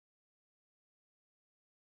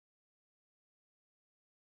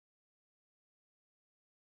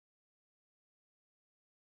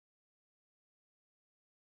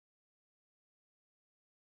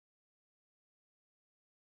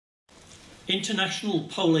International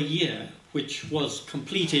Polar Year, which was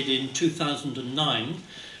completed in 2009,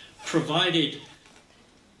 provided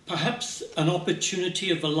perhaps an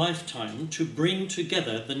opportunity of a lifetime to bring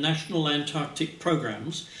together the national Antarctic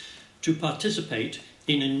programs to participate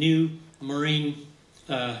in a new marine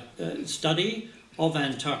study of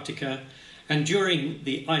Antarctica. And during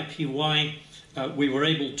the IPY, we were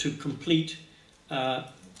able to complete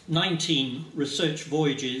 19 research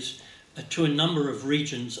voyages to a number of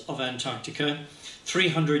regions of Antarctica,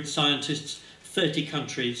 300 scientists, 30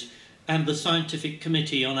 countries, and the Scientific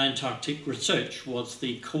Committee on Antarctic Research was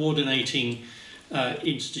the coordinating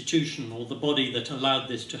institution, or the body that allowed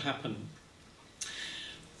this to happen.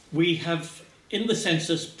 We have, in the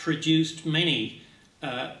census, produced many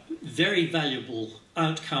very valuable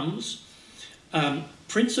outcomes.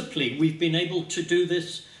 Principally, we've been able to do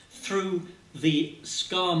this through the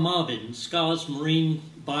SCAR Marine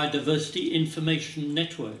Biodiversity Information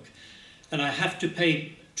Network. And I have to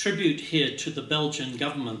pay tribute here to the Belgian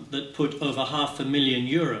government that put over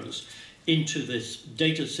 €500,000 into this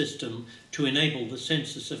data system to enable the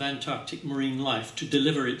Census of Antarctic Marine Life to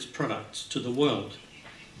deliver its products to the world.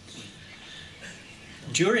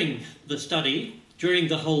 During the study, during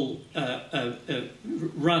the whole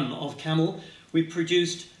run of CAML, we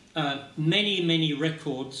produced many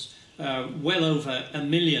records, well over 1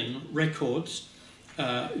 million records,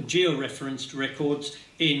 georeferenced records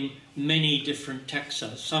in many different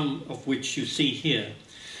taxa, some of which you see here.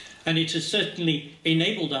 And it has certainly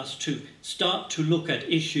enabled us to start to look at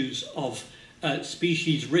issues of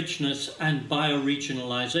species richness and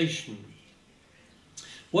bioregionalization.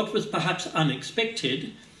 What was perhaps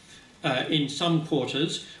unexpected in some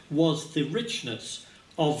quarters was the richness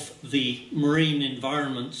of the marine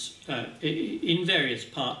environments in various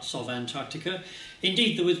parts of Antarctica.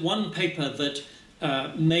 Indeed, there was one paper that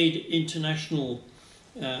made international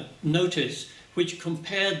notice which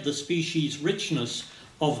compared the species richness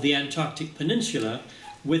of the Antarctic Peninsula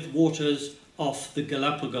with waters off the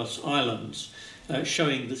Galapagos Islands,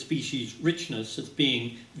 showing the species richness as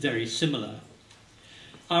being very similar.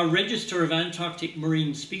 Our Register of Antarctic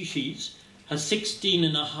Marine Species has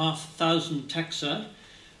 16,500 taxa,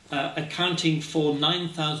 accounting for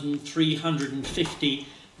 9,350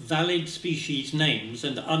 valid species names,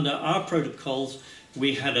 and under our protocols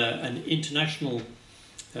we had an international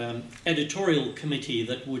editorial committee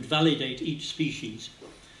that would validate each species.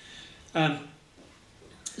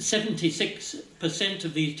 76%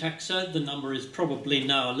 of these taxa, the number is probably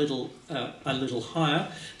now a little higher,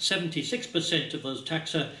 76% of those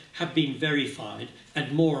taxa have been verified,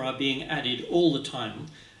 and more are being added all the time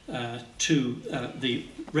to the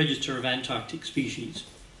Register of Antarctic Species.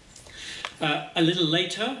 A little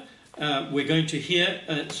later, we're going to hear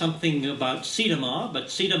something about CEDAMAR, but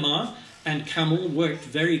CEDAMAR and CAML worked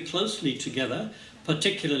very closely together,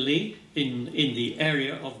 particularly in the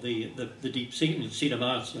area of the deep sea.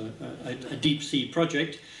 CEDAMAR is a deep sea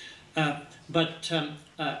project, but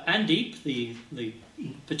ANDEEP, the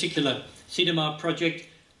particular CEDAMAR project,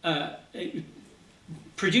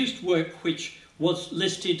 produced work which was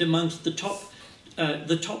listed amongst the top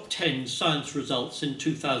 10 science results in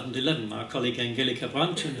 2011. Our colleague Angelika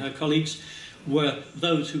Brandt and her colleagues were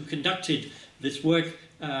those who conducted this work,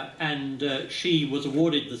 and she was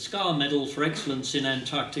awarded the SCAR Medal for Excellence in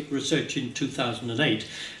Antarctic Research in 2008.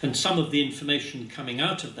 And some of the information coming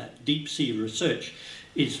out of that deep sea research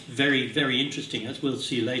is very interesting, as we'll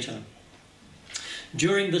see later.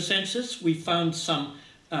 During the census, we found some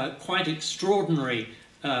quite extraordinary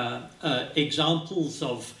examples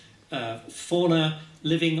of fauna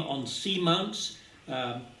living on seamounts.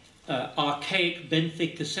 Archaic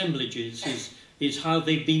benthic assemblages is how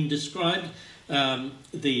they've been described.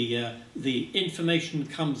 The information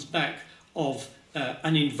comes back of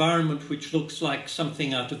an environment which looks like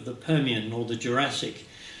something out of the Permian or the Jurassic.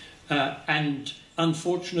 And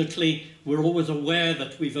unfortunately, we're always aware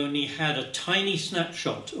that we've only had a tiny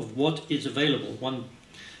snapshot of what is available, one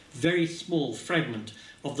very small fragment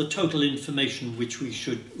of the total information which we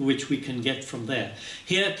can get from there.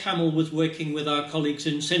 Here, CAML was working with our colleagues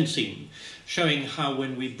in Census, showing how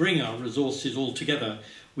when we bring our resources all together,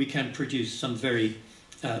 we can produce some very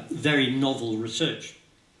novel research.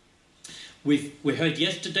 We heard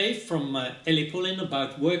yesterday from Eli Pullin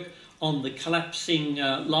about work on the collapsing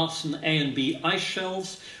Larsen A and B ice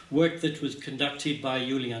shelves, work that was conducted by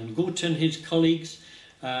Julian Gut and his colleagues,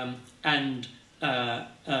 and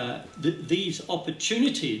these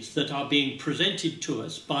opportunities that are being presented to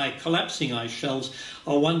us by collapsing ice shelves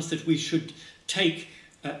are ones that we should take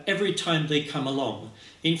every time they come along.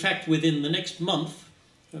 In fact, within the next month,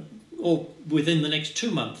 or within the next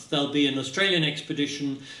 2 months, there'll be an Australian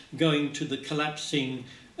expedition going to the collapsing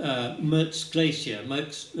Mertz Glacier,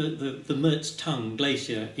 the Mertz Tongue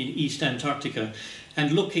Glacier in East Antarctica,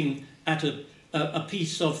 and looking at a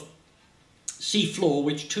piece of seafloor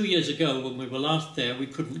which 2 years ago, when we were last there, we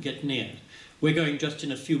couldn't get near. We're going just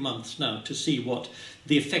in a few months now to see what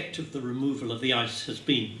the effect of the removal of the ice has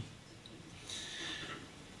been.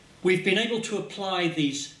 We've been able to apply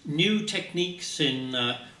these new techniques in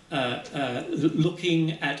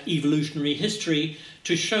looking at evolutionary history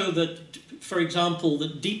to show that, for example,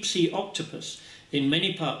 that deep sea octopus in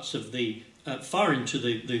many parts of the far into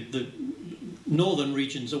the northern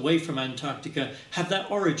regions away from Antarctica have their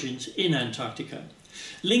origins in Antarctica,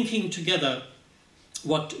 linking together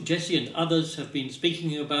what Jesse and others have been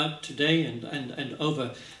speaking about today and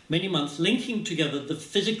over many months, linking together the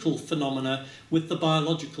physical phenomena with the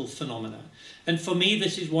biological phenomena. And for me,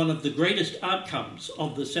 this is one of the greatest outcomes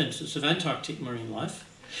of the Census of Antarctic Marine Life,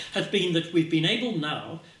 has been that we've been able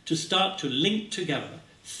now to start to link together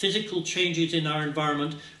physical changes in our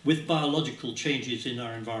environment with biological changes in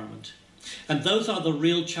our environment. And those are the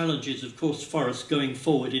real challenges, of course, for us going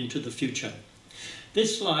forward into the future.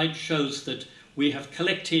 This slide shows that we have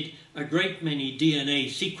collected a great many DNA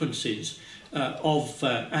sequences of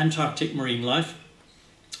Antarctic marine life,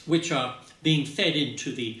 which are being fed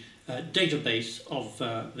into the database of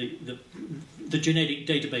the genetic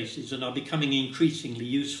databases and are becoming increasingly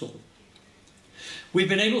useful. We've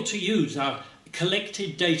been able to use our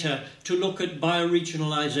collected data to look at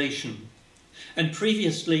bioregionalization. And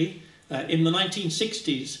previously, in the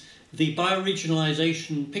 1960s, the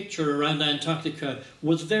bioregionalization picture around Antarctica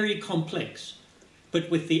was very complex. But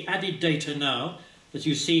with the added data now, as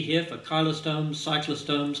you see here for chylostomes,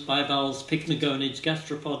 cyclostomes, bivalves, pycnogonids,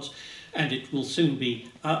 gastropods, and it will soon be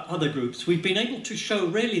other groups, we've been able to show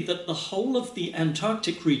really that the whole of the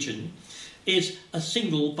Antarctic region is a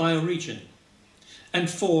single bioregion. And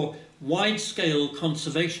for wide-scale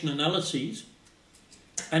conservation analyses,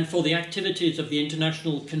 and for the activities of the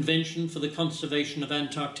International Convention for the Conservation of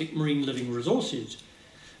Antarctic Marine Living Resources,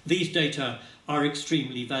 these data are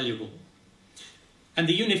extremely valuable. And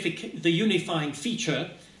the unifying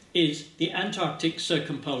feature is the Antarctic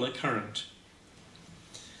circumpolar current.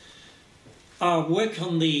 Our work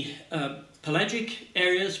on the pelagic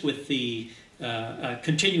areas with the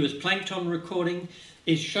continuous plankton recording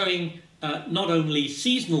is showing not only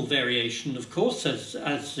seasonal variation, of course,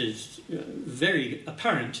 as is very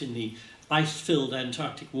apparent in the ice-filled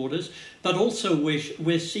Antarctic waters, but also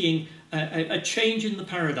we're seeing a change in the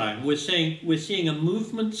paradigm. We're seeing a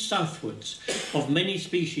movement southwards of many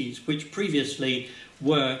species which previously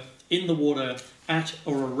were in the water at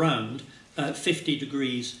or around 50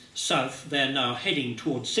 degrees south. They're now heading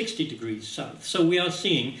towards 60 degrees south. So we are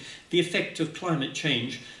seeing the effect of climate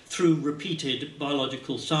change through repeated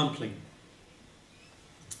biological sampling.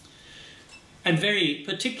 And very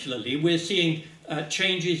particularly, we're seeing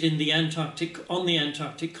changes in the Antarctic, on the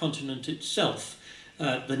Antarctic continent itself.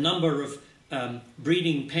 The number of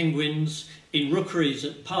breeding penguins in rookeries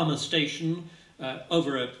at Palmer Station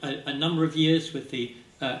over a number of years with the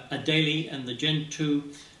Adelie and the Gentoo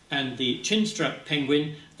and the chinstrap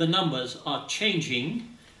penguin, the numbers are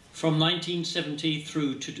changing from 1970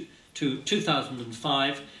 through to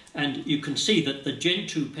 2005, and you can see that the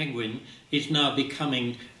Gentoo penguin is now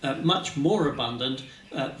becoming much more abundant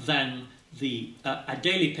than the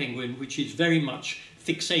Adelie penguin, which is very much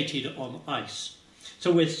fixated on ice.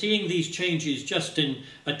 So we're seeing these changes just in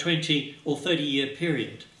a 20 or 30-year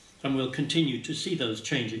period, and we'll continue to see those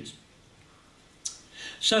changes.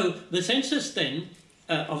 So the census then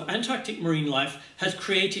of Antarctic marine life has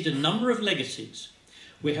created a number of legacies.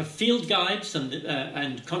 We have field guides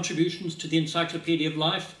and contributions to the Encyclopedia of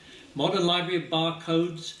Life, modern library of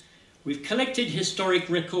barcodes. We've collected historic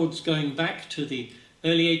records going back to the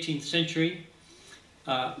early 18th century.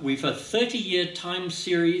 We've a 30-year time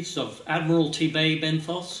series of Admiralty Bay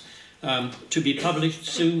benthos to be published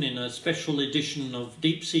soon in a special edition of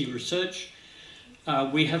Deep Sea Research.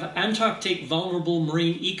 We have Antarctic vulnerable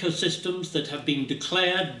marine ecosystems that have been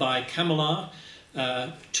declared by CAML,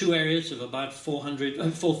 2 areas of about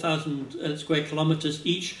 4,000 square kilometers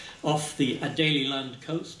each off the Adelie Land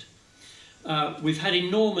coast. We've had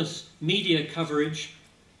enormous media coverage,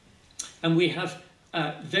 and we have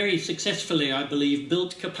very successfully, I believe,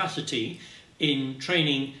 built capacity in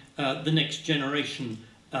training the next generation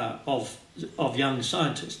of young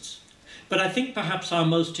scientists. But I think perhaps our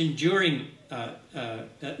most enduring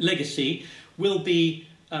legacy will be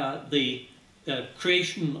the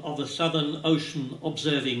creation of a Southern Ocean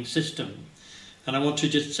observing system. And I want to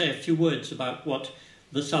just say a few words about what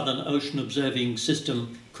the Southern Ocean Observing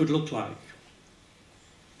System could look like.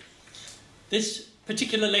 This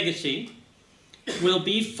particular legacy will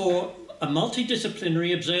be for a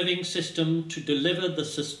multidisciplinary observing system to deliver the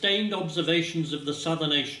sustained observations of the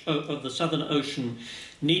Southern Ocean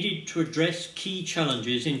needed to address key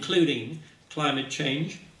challenges, including climate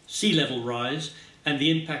change, sea level rise, and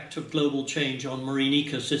the impact of global change on marine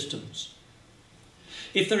ecosystems.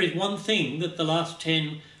 If there is one thing that the last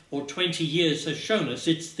 10 or 20 years has shown us,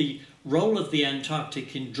 it's the role of the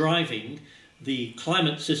Antarctic in driving the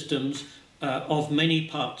climate systems of many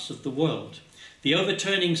parts of the world. The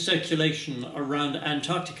overturning circulation around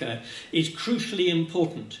Antarctica is crucially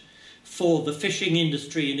important for the fishing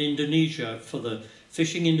industry in Indonesia, for the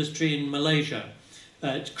fishing industry in Malaysia.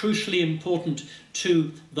 It's crucially important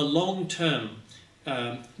to the long-term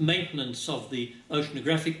maintenance of the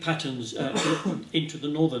oceanographic patterns into the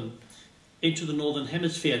northern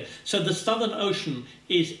hemisphere. So the Southern Ocean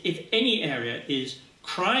is, if any area, is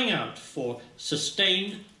crying out for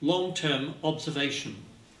sustained long-term observation.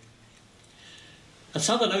 A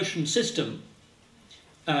Southern Ocean system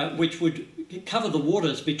which would cover the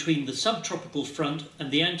waters between the subtropical front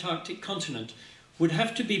and the Antarctic continent would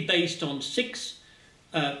have to be based on six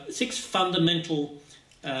fundamental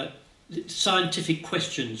scientific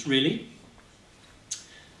questions, really.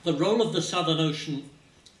 The role of the Southern Ocean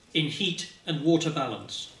in heat and water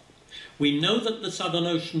balance. We know that the Southern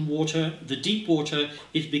Ocean water, the deep water,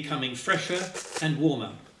 is becoming fresher and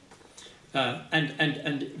warmer.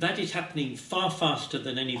 And that is happening far faster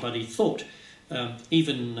than anybody thought,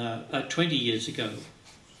 even 20 years ago.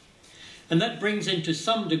 And that brings into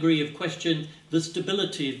some degree of question the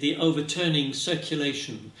stability of the overturning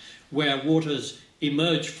circulation, where waters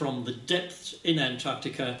emerge from the depths in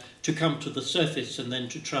Antarctica to come to the surface and then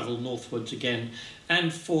to travel northwards again,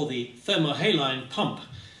 and for the thermohaline pump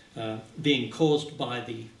being caused by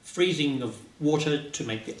the freezing of water to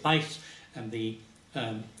make the ice and the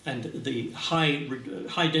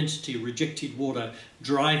high density rejected water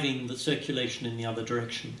driving the circulation in the other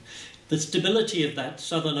direction. The stability of that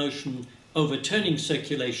Southern Ocean overturning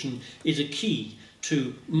circulation is a key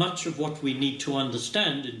to much of what we need to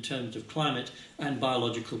understand in terms of climate and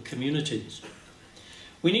biological communities.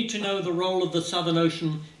 We need to know the role of the Southern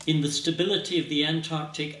Ocean in the stability of the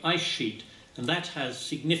Antarctic ice sheet, and that has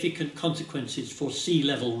significant consequences for sea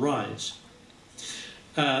level rise.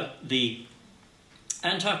 The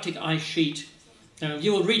Antarctic ice sheet,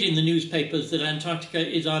 you will read in the newspapers that Antarctica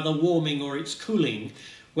is either warming or it's cooling.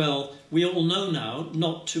 Well, we all know now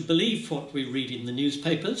not to believe what we read in the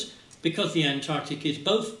newspapers, because the Antarctic is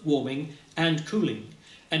both warming and cooling.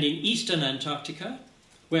 And in eastern Antarctica,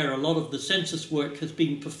 where a lot of the census work has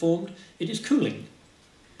been performed, it is cooling.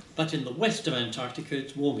 But in the west of Antarctica,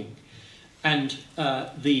 it's warming. And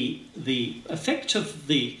the effect of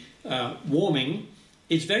the warming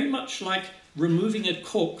is very much like removing a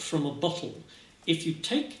cork from a bottle. If you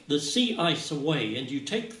take the sea ice away and you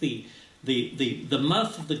take the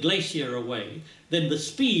mouth of the glacier away, then the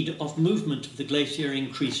speed of movement of the glacier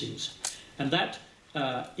increases. And that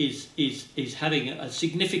is having a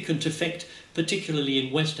significant effect, particularly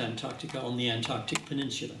in West Antarctica on the Antarctic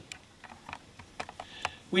Peninsula.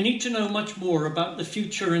 We need to know much more about the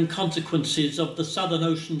future and consequences of the Southern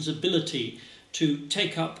Ocean's ability to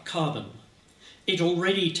take up carbon. It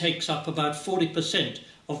already takes up about 40%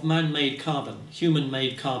 of man-made carbon,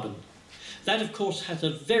 human-made carbon. That, of course, has a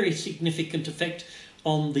very significant effect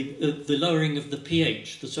on the lowering of the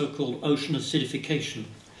pH, the so-called ocean acidification.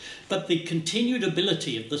 But the continued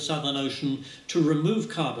ability of the Southern Ocean to remove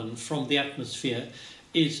carbon from the atmosphere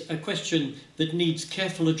is a question that needs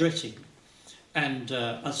careful addressing. And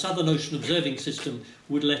a Southern Ocean observing system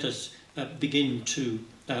would let us begin to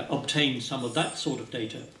obtain some of that sort of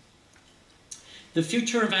data. The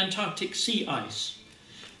future of Antarctic sea ice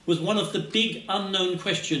was one of the big unknown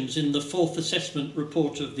questions in the fourth assessment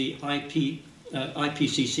report of the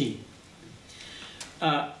IPCC.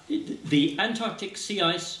 The Antarctic sea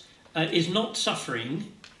ice is not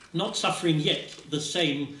suffering yet the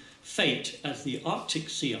same fate as the Arctic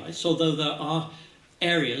sea ice, although there are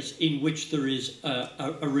areas in which there is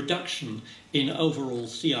a reduction in overall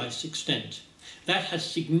sea ice extent. That has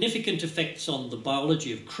significant effects on the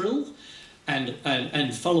biology of krill,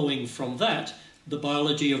 and following from that, the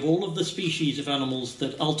biology of all of the species of animals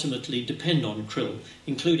that ultimately depend on krill,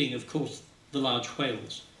 including, of course, the large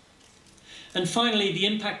whales. And finally, the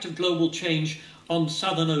impact of global change on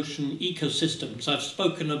Southern Ocean ecosystems. I've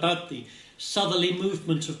spoken about the southerly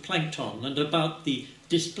movement of plankton and about the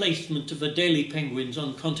displacement of Adelie penguins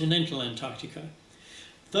on continental Antarctica.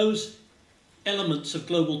 Those elements of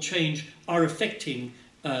global change are affecting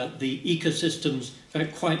the ecosystems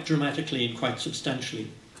quite dramatically and quite substantially.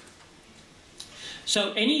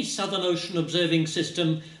 So any Southern Ocean observing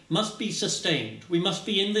system must be sustained. We must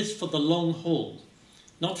be in this for the long haul.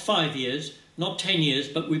 Not 5 years, not 10 years,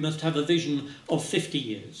 but we must have a vision of 50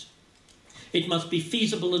 years. It must be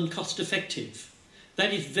feasible and cost-effective.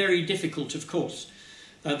 That is very difficult, of course.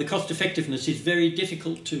 The cost-effectiveness is very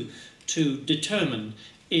difficult to determine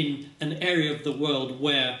in an area of the world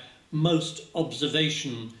where most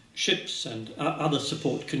observation ships and other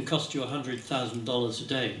support can cost you $100,000 a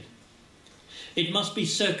day. It must be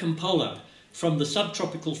circumpolar from the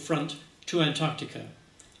subtropical front to Antarctica,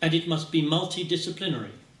 and it must be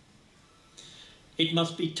multidisciplinary. It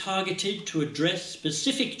must be targeted to address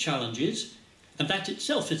specific challenges, and that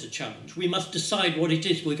itself is a challenge. We must decide what it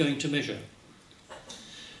is we're going to measure.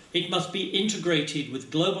 It must be integrated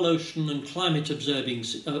with global ocean and climate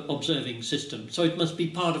observing systems, so it must be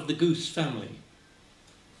part of the goose family.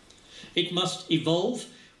 It must evolve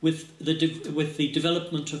with the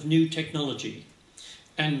development of new technology.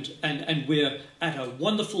 And we're at a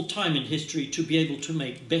wonderful time in history to be able to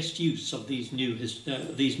make best use of these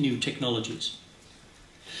new technologies.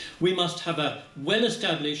 We must have a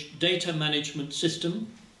well-established data management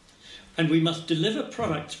system, and we must deliver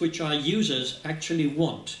products which our users actually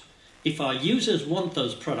want. If our users want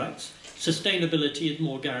those products, sustainability is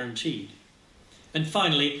more guaranteed. And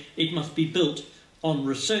finally, it must be built on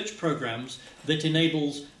research programs that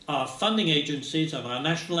enables our funding agencies and our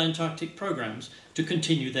national Antarctic programs to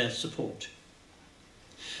continue their support.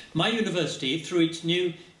 My university, through its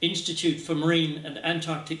new Institute for Marine and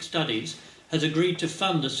Antarctic Studies, has agreed to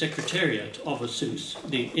fund a secretariat of ASUS,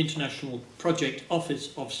 the International Project Office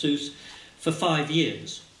of SUS, for 5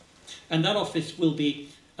 years. And that office will be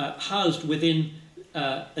housed within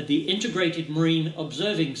the Integrated Marine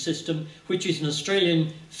Observing System, which is an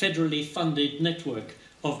Australian federally funded network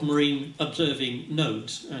of marine observing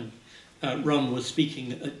nodes. And Ron was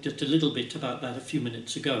speaking just a little bit about that a few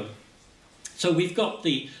minutes ago. So we've got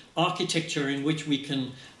the architecture in which we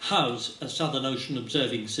can house a Southern Ocean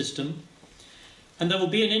observing system. And there will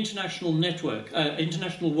be an international network,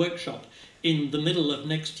 international workshop in the middle of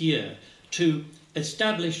next year to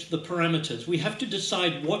establish the parameters. We have to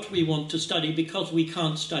decide what we want to study because we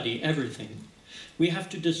can't study everything. We have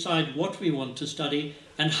to decide what we want to study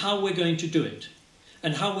and how we're going to do it,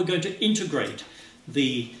 and how we're going to integrate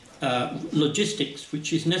the logistics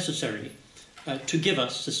which is necessary to give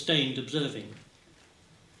us sustained observing.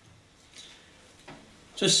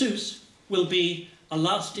 So SUS will be a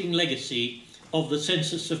lasting legacy of the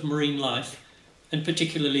Census of Marine Life, and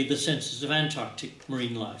particularly the Census of Antarctic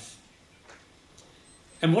Marine Life.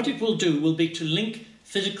 And what it will do will be to link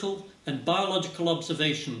physical and biological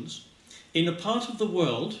observations in a part of the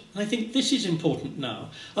world, and I think this is important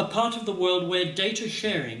now, a part of the world where data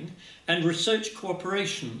sharing and research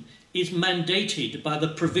cooperation is mandated by the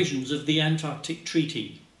provisions of the Antarctic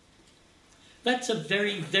Treaty. That's a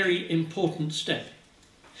very, very important step.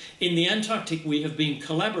 In the Antarctic, we have been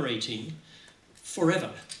collaborating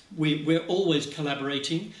forever. We're always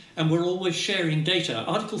collaborating and we're always sharing data.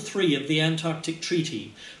 Article 3 of the Antarctic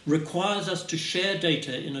Treaty requires us to share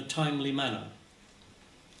data in a timely manner.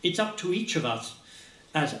 It's up to each of us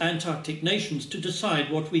as Antarctic nations to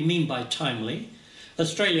decide what we mean by timely.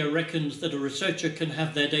 Australia reckons that a researcher can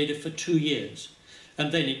have their data for 2 years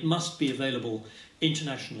and then it must be available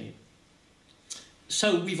internationally.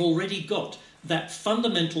 So we've already got that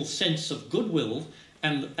fundamental sense of goodwill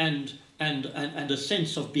and a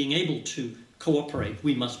sense of being able to cooperate.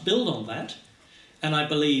 We must build on that, and I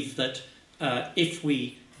believe that if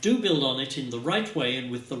we do build on it in the right way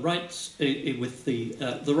and with the right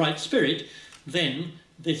spirit, then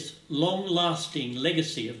this long-lasting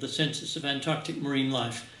legacy of the Census of Antarctic Marine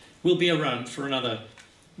Life will be around for another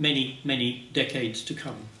many, many decades to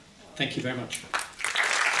come. Thank you very much.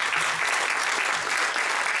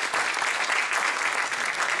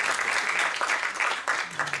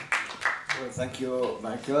 Thank you,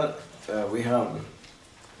 Michael. We have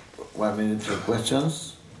 1 minute for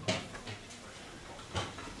questions.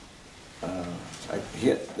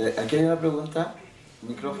 Aquí hay una pregunta.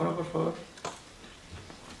 Micrófono, por favor.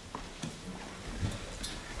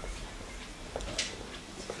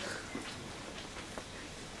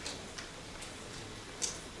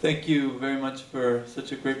 Thank you very much for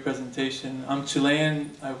such a great presentation. I'm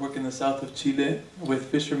Chilean. I work in the south of Chile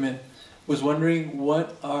with fishermen. Was wondering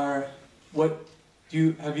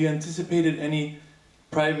have you anticipated any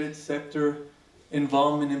private sector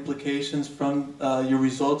involvement implications from your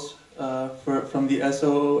results from the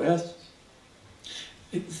SOOS?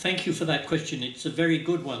 Thank you for that question. It's a very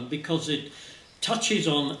good one because it touches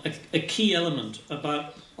on a key element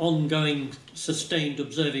about ongoing sustained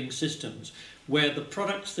observing systems, where the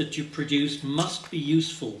products that you produce must be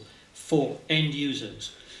useful for end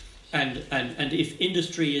users. And if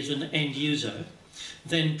industry is an end user,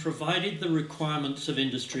 then provided the requirements of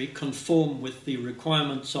industry conform with the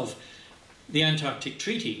requirements of the Antarctic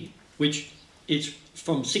Treaty, which is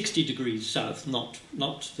from 60 degrees south, not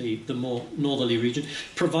the more northerly region,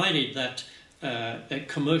 provided that a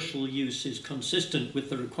commercial use is consistent with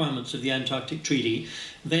the requirements of the Antarctic Treaty,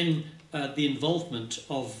 then the involvement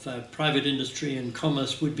of private industry and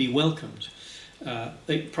commerce would be welcomed.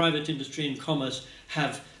 The private industry and commerce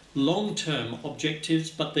have long-term objectives,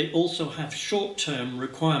 but they also have short-term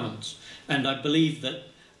requirements. And I believe that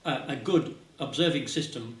a good observing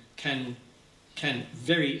system can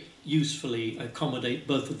very usefully accommodate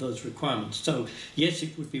both of those requirements. So yes,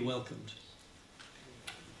 it would be welcomed.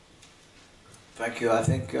 Thank you. I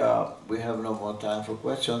think we have no more time for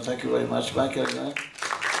questions. Thank you very much, Michael.